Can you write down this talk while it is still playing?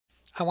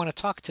I want to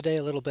talk today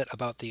a little bit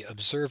about the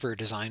observer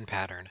design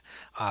pattern,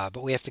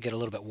 but we have to get a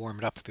little bit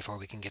warmed up before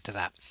we can get to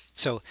that.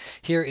 So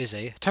here is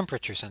a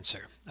temperature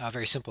sensor, a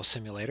very simple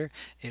simulator.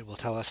 It will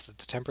tell us that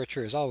the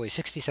temperature is always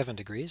 67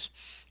 degrees.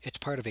 It's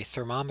part of a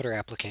thermometer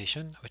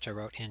application, which I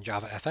wrote in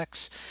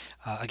JavaFX.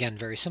 Again,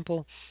 very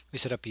simple. We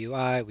set up a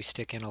UI, we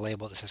stick in a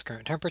label that says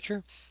current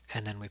temperature,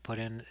 and then we put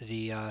in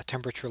the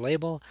temperature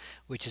label,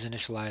 which is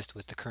initialized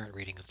with the current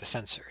reading of the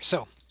sensor.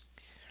 So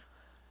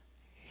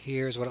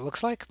here's what it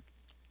looks like.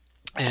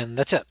 And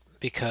that's it,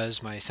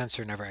 because my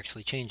sensor never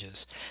actually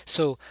changes.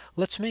 So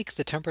let's make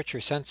the temperature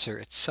sensor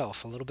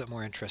itself a little bit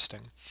more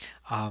interesting.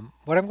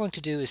 What I'm going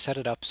to do is set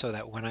it up so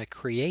that when I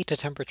create a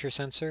temperature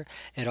sensor,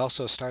 it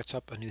also starts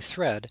up a new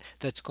thread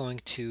that's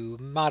going to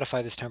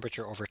modify this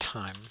temperature over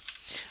time.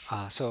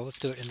 So let's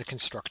do it in the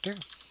constructor.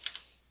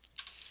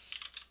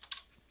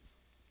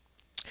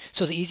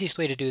 So the easiest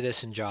way to do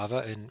this in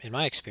Java, in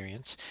my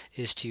experience,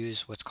 is to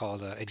use what's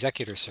called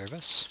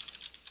ExecutorService.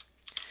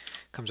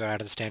 Comes right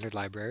out of the standard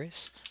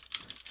libraries.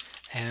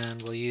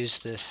 And we'll use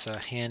this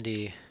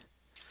handy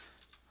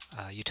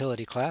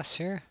utility class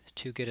here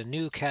to get a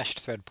new cached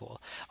thread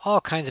pool. All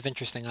kinds of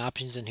interesting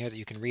options in here that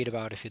you can read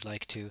about if you'd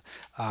like to,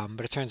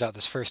 but it turns out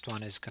this first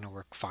one is going to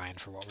work fine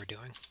for what we're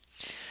doing.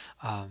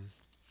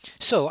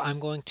 So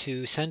I'm going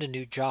to send a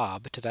new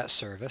job to that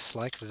service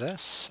like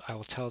this. I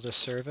will tell this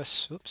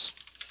service,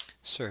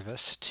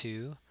 service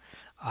to,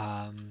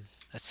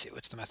 let's see,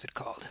 what's the method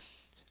called?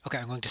 Okay,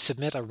 I'm going to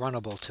submit a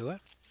runnable to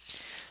it.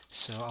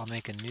 So I'll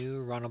make a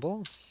new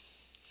runnable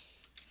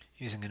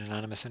using an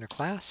anonymous inner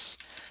class,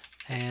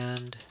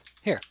 and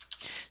here.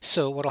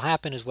 So what will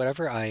happen is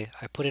whatever I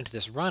put into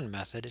this run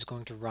method is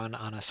going to run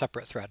on a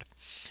separate thread.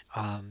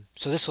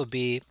 So this will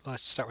be,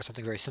 let's start with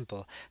something very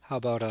simple. How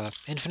about an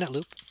infinite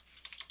loop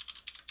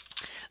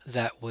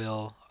that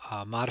will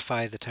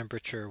modify the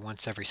temperature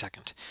once every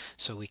second.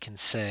 So we can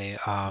say,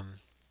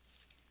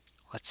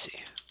 let's see,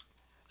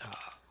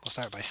 we'll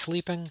start by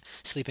sleeping.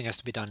 Sleeping has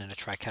to be done in a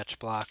try-catch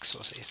block, so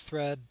we'll say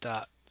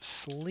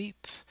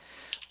thread.sleep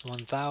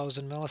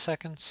 1000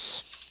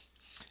 milliseconds.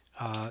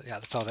 Yeah,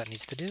 that's all that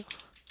needs to do.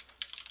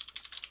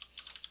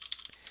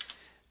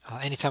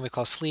 Anytime we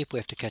call sleep, we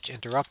have to catch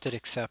interrupted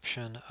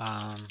exception,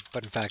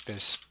 but in fact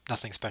there's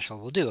nothing special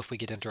we'll do if we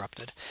get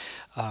interrupted.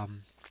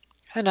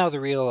 And now the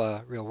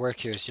real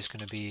work here is just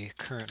going to be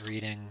current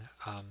reading.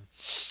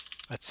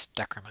 Let's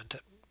decrement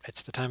it.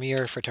 It's the time of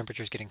year for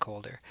temperatures getting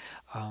colder.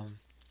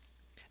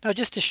 Now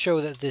just to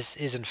show that this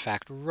is in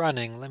fact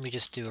running, let me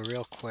just do a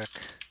real quick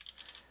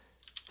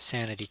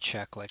sanity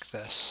check like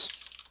this.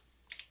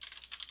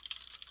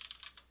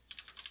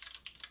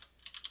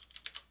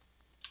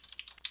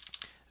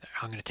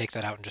 I'm going to take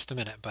that out in just a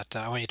minute, but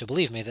I want you to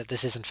believe me that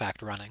this is in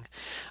fact running.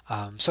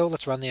 So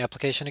let's run the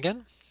application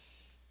again.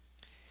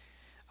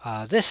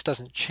 This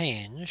doesn't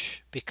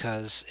change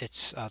because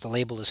it's the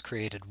label is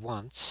created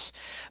once,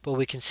 but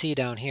we can see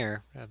down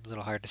here, a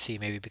little hard to see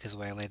maybe because of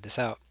the way I laid this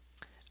out.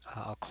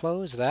 I'll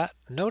close that.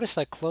 Notice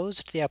I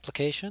closed the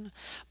application,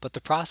 but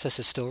the process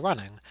is still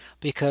running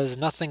because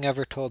nothing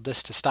ever told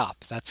this to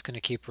stop. That's going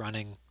to keep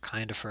running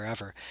kind of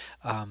forever.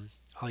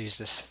 I'll use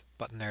this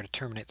button there to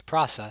terminate the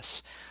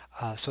process.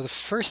 So the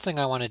first thing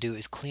I want to do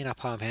is clean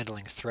up how I'm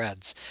handling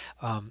threads.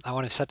 I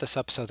want to set this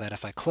up so that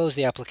if I close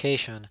the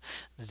application,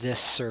 this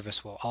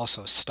service will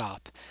also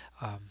stop.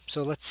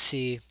 So let's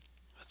see.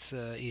 What's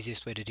the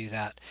easiest way to do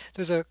that?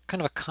 There's a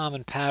kind of a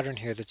common pattern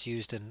here that's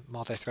used in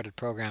multi-threaded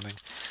programming.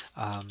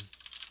 I'll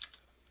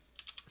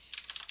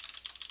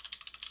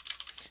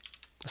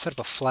set up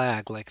a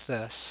flag like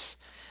this.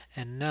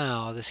 And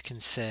now this can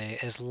say,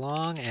 as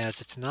long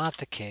as it's not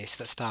the case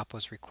that stop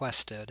was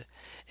requested,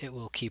 it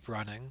will keep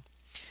running.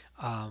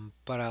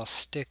 But I'll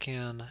stick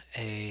in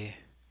a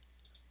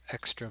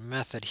extra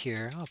method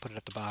here. I'll put it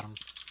at the bottom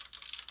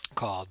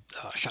called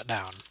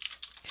shutdown.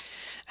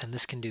 And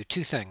this can do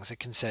two things. It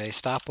can say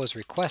stop was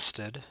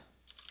requested,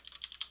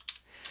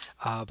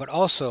 but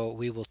also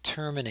we will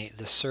terminate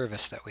the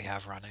service that we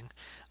have running.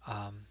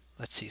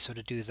 Let's see. So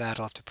to do that,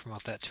 I'll have to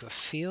promote that to a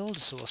field.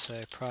 So we'll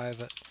say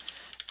private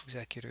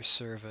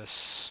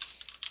ExecutorService.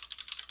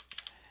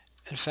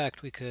 In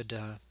fact, we could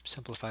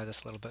simplify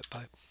this a little bit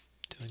by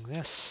doing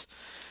this,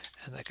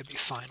 and that could be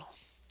final.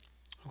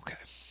 Okay.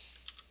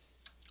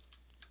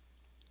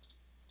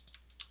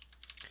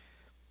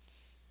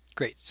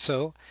 Great.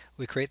 So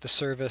we create the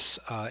service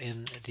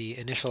in the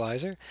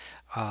initializer.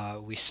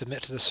 We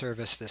submit to the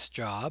service this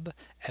job,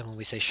 and when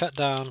we say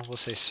shutdown, we'll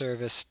say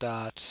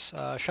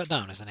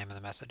service.shutdown is the name of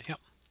the method. Yep.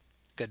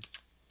 Good.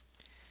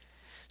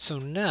 So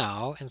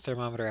now, in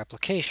thermometer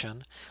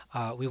application,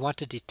 we want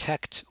to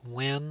detect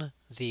when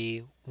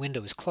the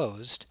window is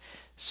closed.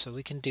 So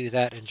we can do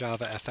that in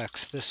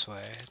JavaFX this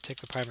way.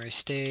 Take the primary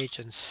stage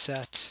and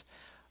set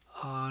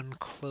on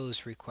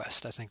close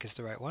request, I think is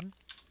the right one.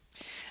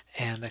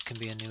 And that can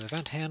be a new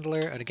event handler.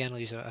 And again, we'll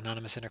use an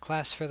anonymous inner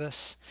class for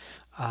this.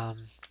 And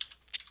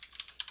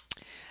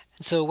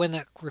so when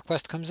that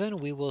request comes in,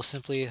 we will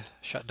simply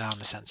shut down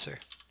the sensor.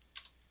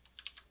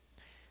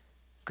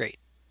 Great.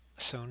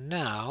 So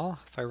now,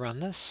 if I run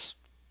this,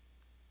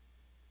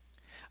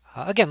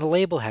 Again, the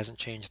label hasn't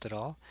changed at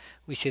all.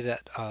 We see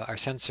that our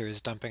sensor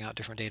is dumping out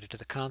different data to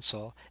the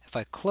console. If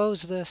I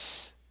close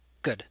this,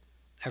 good.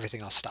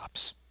 Everything else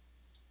stops.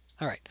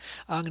 All right,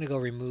 I'm going to go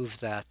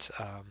remove that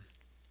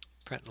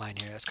print line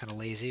here. That's kind of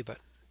lazy, but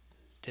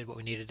did what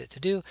we needed it to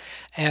do.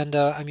 And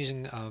I'm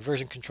using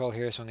version control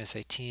here, so I'm going to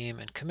say team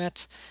and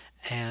commit,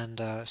 and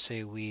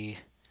say we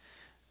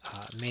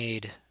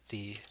made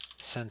the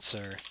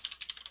sensor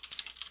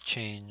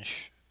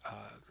change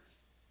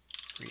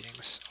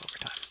readings over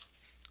time.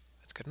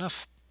 That's good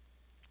enough.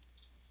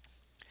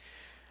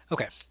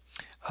 Okay.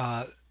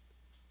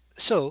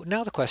 So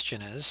now the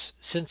question is,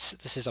 since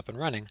this is up and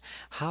running,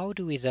 how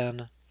do we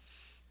then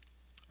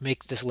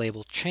make this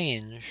label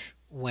change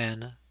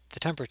when the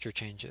temperature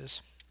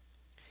changes?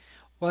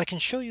 Well, I can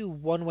show you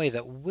one way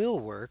that will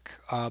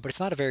work, but it's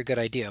not a very good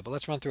idea, but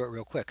let's run through it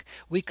real quick.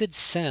 We could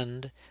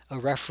send a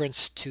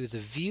reference to the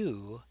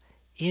view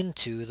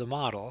into the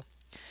model.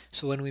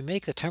 So when we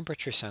make the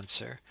temperature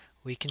sensor,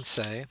 we can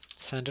say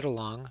send it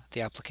along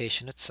the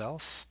application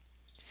itself.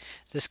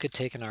 This could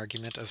take an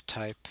argument of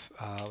type,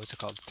 what's it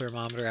called,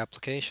 thermometer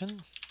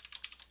application.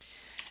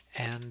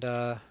 And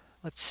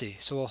let's see,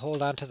 so we'll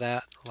hold on to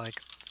that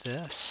like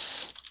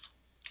this.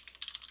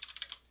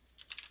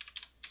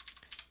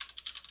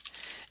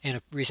 In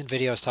a recent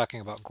video I was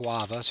talking about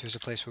guava, so here's a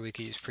place where we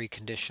could use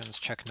preconditions,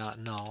 check not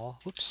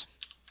null, whoops,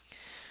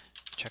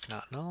 check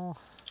not null,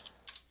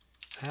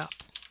 app.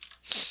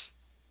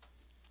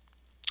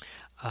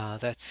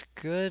 That's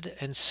good,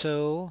 and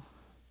so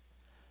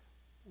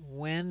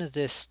when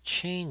this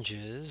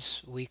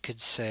changes, we could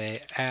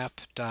say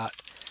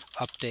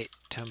app.update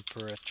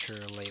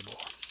temperature label.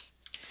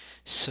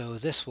 So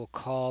this will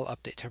call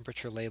update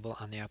temperature label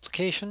on the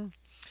application.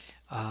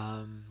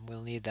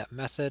 We'll need that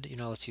method.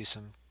 Let's use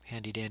some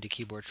handy dandy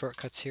keyboard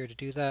shortcuts here to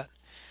do that.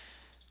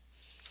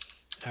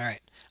 All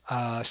right.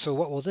 So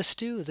what will this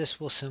do? This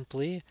will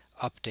simply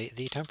update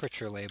the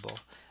temperature label.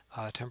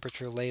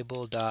 Temperature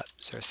label dot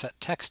set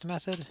text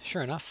method.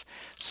 Sure enough.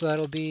 So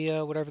that'll be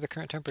whatever the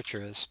current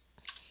temperature is.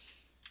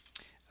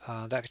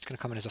 That's going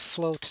to come in as a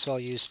float, so I'll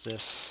use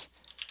this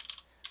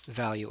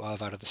value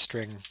of out of the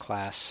string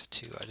class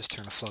to just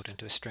turn a float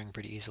into a string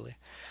pretty easily.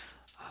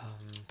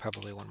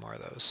 Probably one more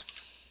of those.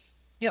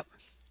 Yep.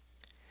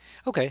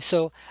 Okay,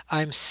 so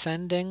I'm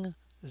sending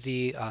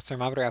the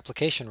thermometer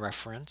application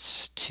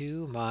reference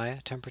to my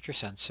temperature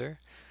sensor.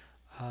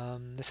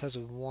 This has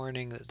a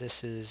warning that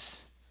this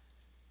is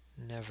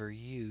never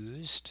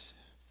used.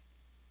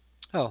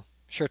 Oh,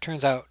 sure,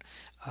 turns out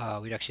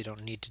we actually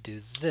don't need to do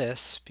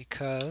this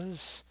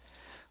because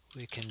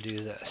we can do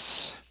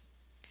this.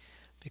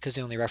 Because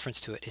the only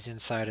reference to it is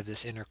inside of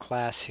this inner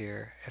class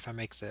here, if I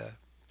make the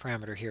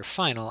parameter here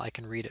final, I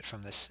can read it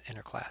from this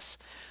inner class,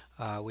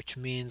 which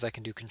means I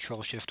can do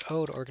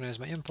Control-Shift-O to organize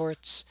my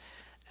imports,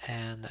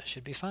 and that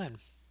should be fine.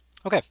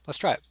 Okay, let's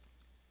try it.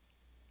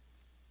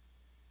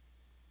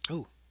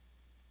 Ooh.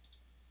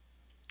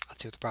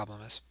 Let's see what the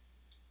problem is.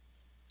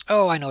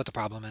 Oh, I know what the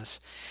problem is.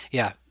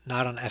 Yeah,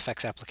 not on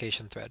FX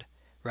application thread.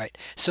 Right.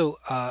 So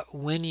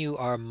when you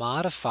are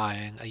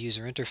modifying a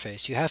user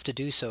interface, you have to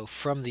do so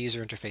from the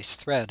user interface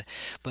thread.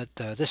 But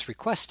this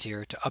request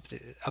here to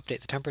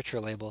update the temperature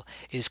label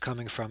is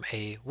coming from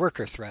a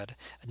worker thread,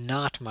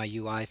 not my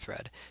UI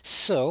thread.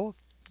 So,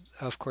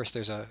 of course,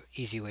 there's an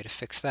easy way to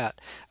fix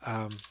that.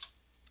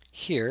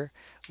 Here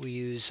we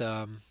use,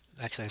 actually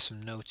I have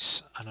some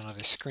notes on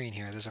another screen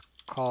here. There's a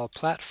call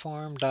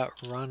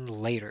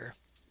platform.runLater.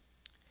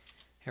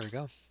 Here we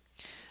go.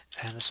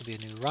 And this will be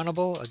a new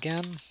runnable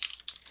again.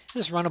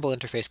 This runnable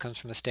interface comes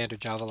from the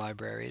standard Java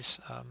libraries.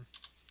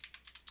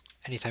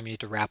 Anytime you need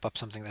to wrap up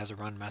something that has a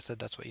run method,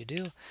 that's what you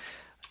do.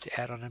 Let's see,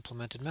 add on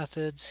implemented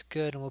methods.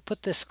 Good, and we'll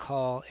put this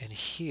call in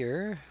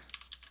here.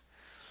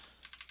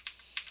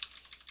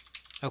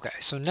 Okay,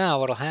 so now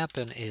what'll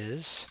happen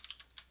is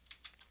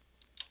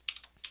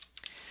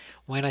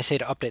when I say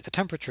to update the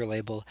temperature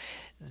label,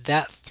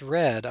 that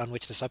thread on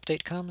which this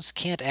update comes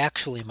can't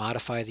actually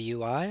modify the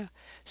UI,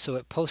 so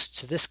it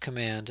posts this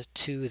command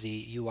to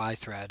the UI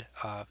thread,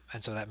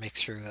 and so that makes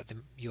sure that the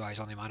UI is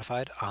only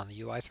modified on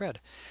the UI thread,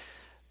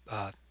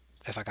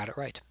 if I got it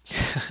right.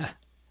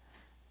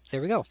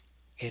 There we go.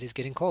 It is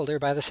getting colder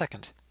by the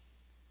second.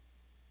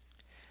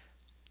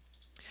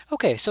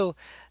 Okay, so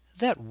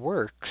that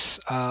works,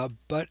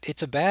 but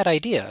it's a bad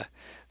idea.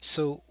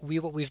 So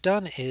what we've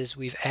done is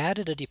we've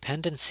added a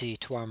dependency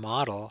to our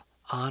model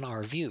on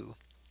our view.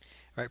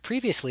 Right?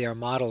 Previously our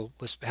model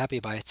was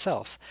happy by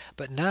itself,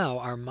 but now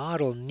our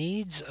model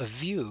needs a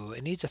view.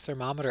 It needs a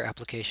thermometer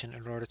application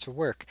in order to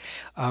work.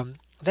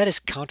 That is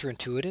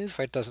counterintuitive,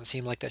 right? It doesn't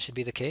seem like that should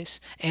be the case,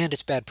 and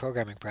it's bad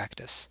programming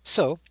practice.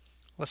 So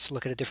let's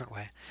look at a different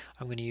way.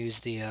 I'm going to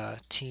use the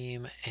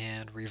team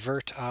and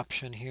revert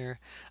option here.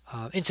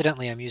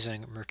 Incidentally, I'm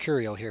using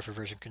Mercurial here for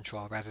version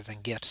control rather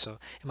than Git, so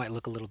it might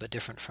look a little bit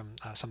different from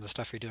some of the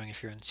stuff you're doing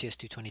if you're in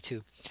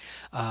CS222.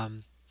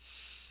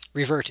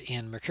 Revert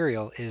in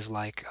Mercurial is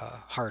like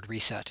hard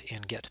reset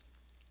in Git.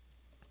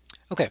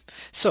 Okay,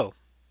 so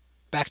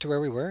back to where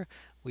we were.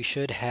 we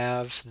should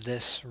have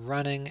this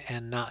running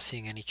and not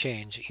seeing any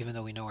change, even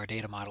though we know our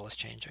data model is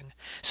changing.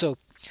 So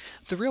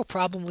the real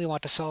problem we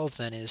want to solve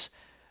then is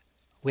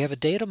we have a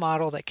data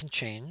model that can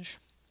change,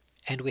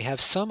 and we have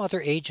some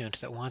other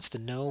agent that wants to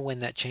know when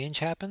that change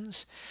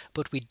happens,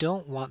 but we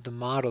don't want the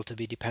model to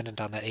be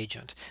dependent on that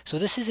agent. So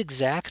this is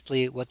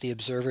exactly what the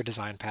observer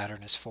design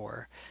pattern is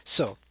for.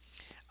 So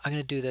I'm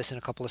going to do this in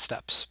a couple of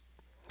steps.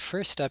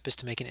 First step is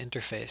to make an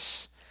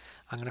interface.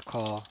 I'm going to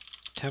call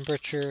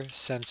temperature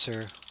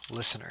sensor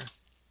listener.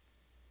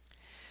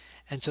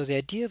 And so the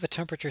idea of a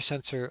temperature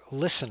sensor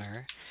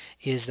listener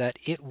is that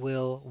it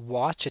will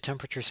watch a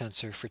temperature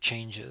sensor for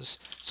changes.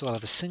 So I'll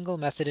have a single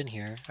method in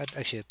here.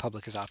 Actually, the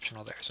public is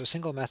optional there. So a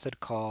single method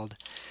called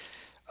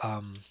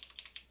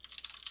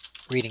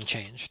reading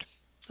changed.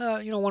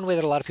 One way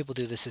that a lot of people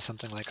do this is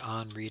something like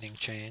on reading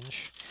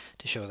change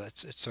to show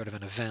that it's sort of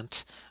an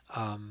event.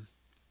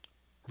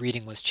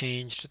 Reading was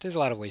changed. There's a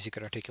lot of ways you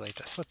could articulate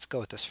this. Let's go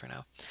with this for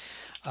now.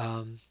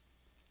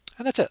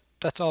 And that's it.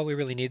 That's all we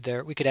really need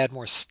there. We could add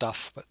more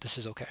stuff, but this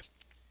is okay.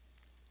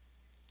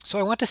 So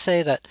I want to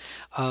say that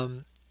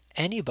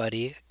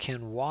anybody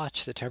can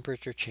watch the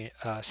temperature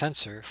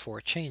sensor for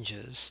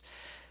changes.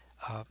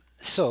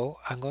 So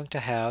I'm going to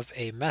have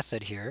a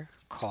method here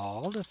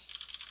called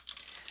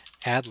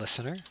add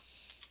listener.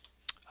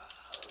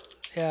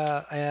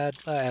 Add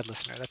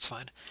listener, that's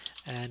fine.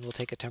 And we'll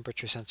take a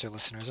temperature sensor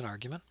listener as an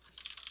argument.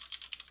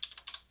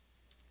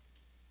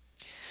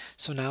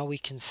 So now we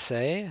can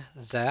say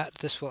that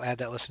this will add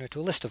that listener to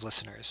a list of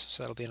listeners.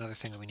 So that'll be another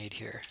thing that we need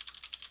here.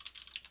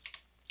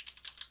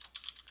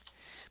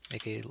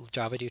 Make a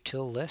Java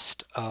util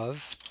list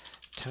of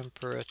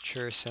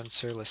temperature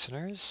sensor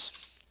listeners.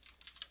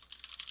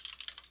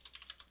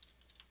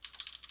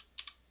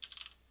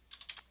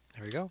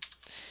 There we go.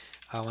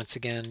 Once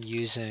again,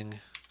 using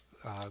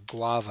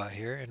Guava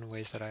here in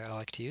ways that I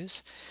like to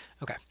use.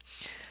 Okay.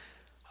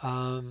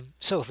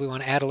 So if we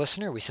want to add a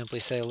listener, we simply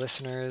say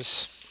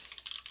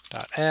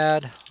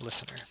listeners.add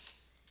listener.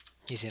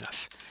 Easy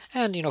enough.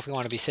 And if we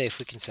want to be safe,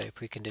 we can say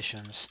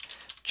preconditions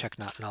check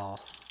not null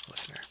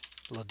listener.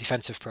 A little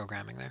defensive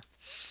programming there.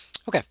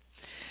 Okay.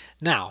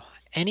 Now,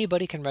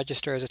 anybody can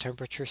register as a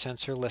temperature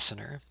sensor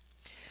listener.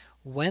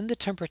 When the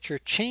temperature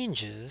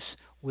changes,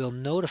 we'll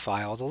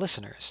notify all the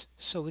listeners.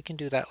 So we can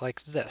do that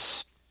like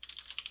this.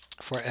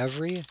 For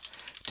every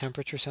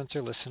temperature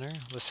sensor listener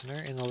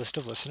in the list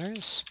of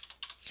listeners,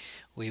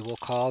 we will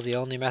call the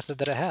only method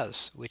that it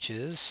has, which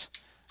is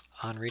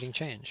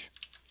onReadingChange.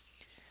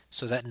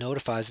 So that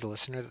notifies the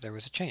listener that there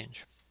was a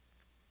change.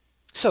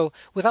 So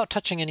without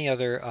touching any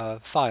other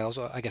files,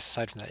 I guess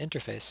aside from that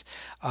interface,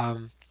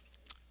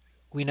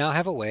 we now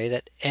have a way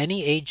that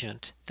any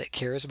agent that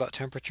cares about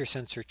temperature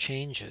sensor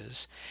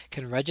changes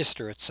can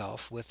register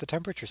itself with the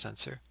temperature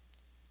sensor.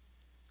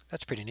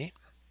 That's pretty neat.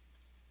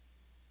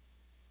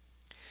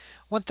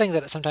 One thing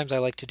that sometimes I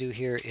like to do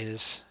here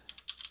is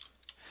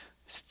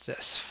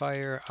this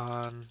fire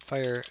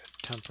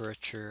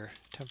temperature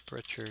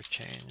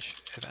change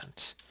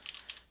event.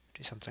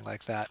 Do something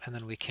like that, and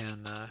then we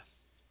can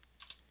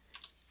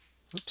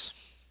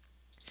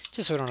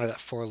just so we don't have that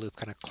for loop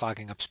kind of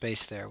clogging up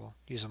space there, we'll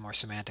use a more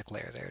semantic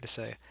layer there to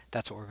say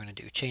that's what we're going to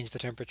do. Change the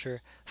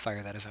temperature,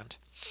 fire that event.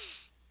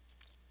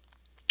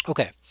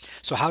 Okay,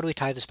 so how do we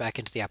tie this back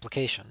into the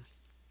application?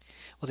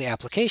 Well, the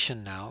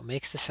application now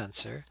makes the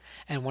sensor,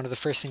 and one of the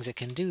first things it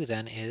can do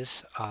then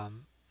is,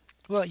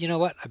 well, you know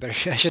what? I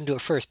shouldn't do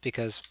it first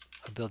because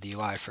I'll build the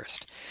UI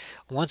first.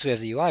 Once we have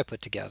the UI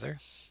put together,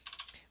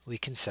 we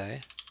can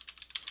say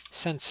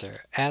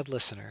sensor add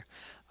listener.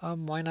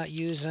 Why not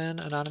use an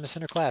anonymous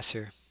inner class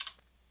here?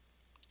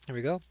 There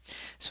we go.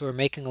 So we're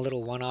making a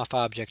little one-off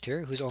object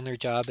here whose only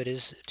job it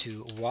is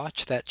to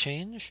watch that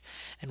change,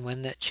 and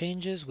when that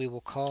changes, we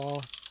will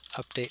call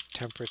update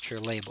temperature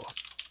label.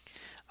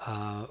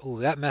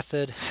 That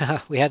method,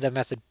 we had that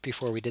method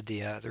before we did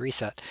the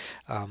reset.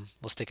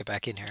 We'll stick it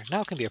back in here.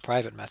 Now it can be a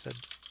private method.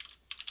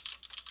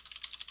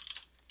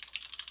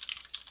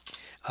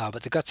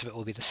 But the guts of it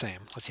will be the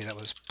same. Let's see, that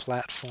was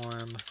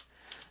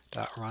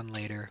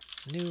platform.runLater,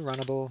 new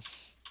runnable.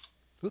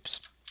 Oops.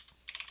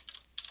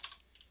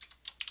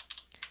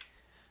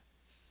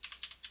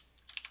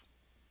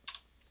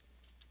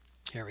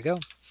 Here we go.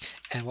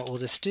 And what will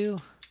this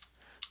do?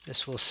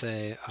 This will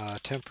say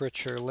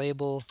temperature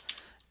label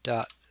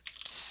dot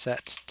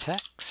set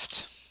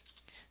text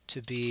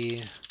to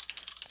be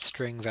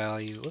string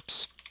value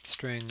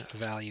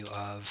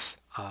of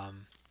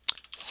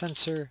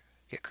sensor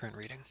get current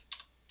reading.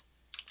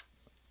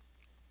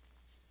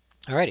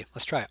 Alrighty,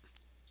 let's try it.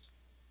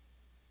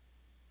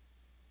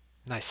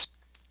 Nice.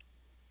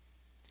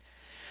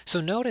 So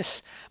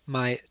notice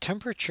my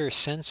temperature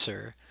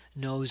sensor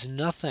knows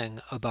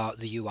nothing about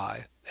the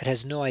UI. It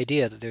has no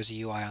idea that there's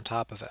a UI on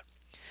top of it.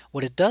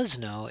 What it does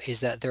know is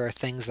that there are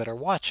things that are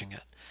watching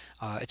it.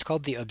 It's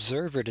called the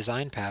observer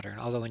design pattern,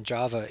 although in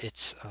Java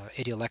it's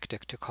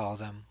idiolectic to call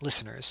them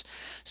listeners.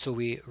 So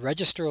we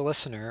register a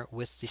listener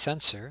with the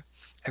sensor.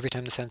 Every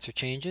time the sensor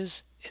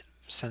changes, it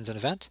sends an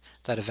event.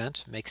 That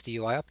event makes the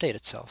UI update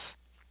itself.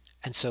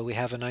 And so we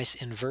have a nice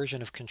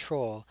inversion of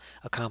control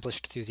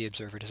accomplished through the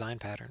observer design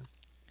pattern.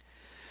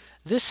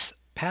 This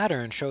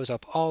pattern shows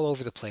up all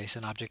over the place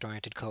in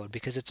object-oriented code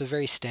because it's a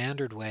very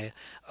standard way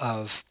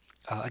of,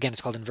 again,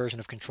 it's called inversion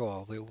of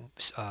control. We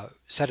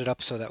set it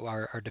up so that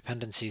our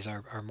dependencies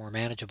are more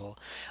manageable.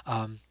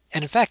 And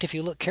in fact, if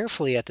you look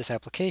carefully at this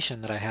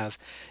application that I have,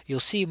 you'll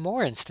see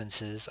more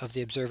instances of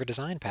the observer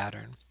design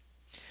pattern.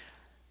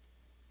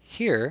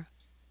 Here,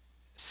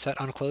 set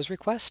on close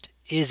request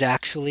is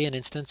actually an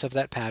instance of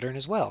that pattern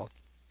as well.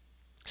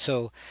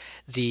 So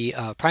the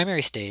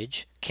primary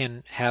stage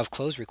can have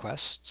close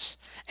requests,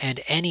 and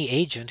any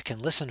agent can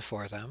listen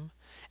for them.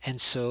 And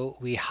so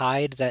we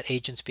hide that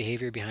agent's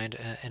behavior behind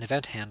an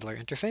event handler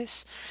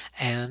interface,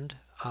 and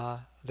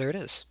there it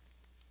is.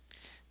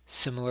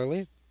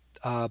 Similarly,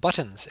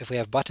 buttons. If we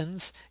have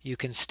buttons, you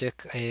can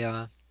stick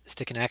an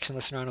action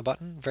listener on a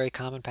button. Very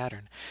common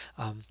pattern.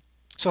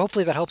 So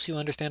hopefully that helps you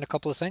understand a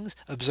couple of things.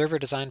 Observer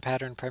design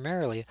pattern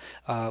primarily.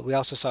 We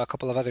also saw a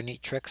couple of other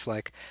neat tricks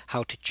like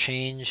how to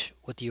change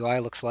what the UI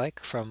looks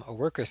like from a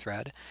worker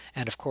thread,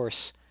 and of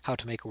course how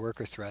to make a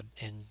worker thread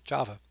in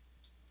Java.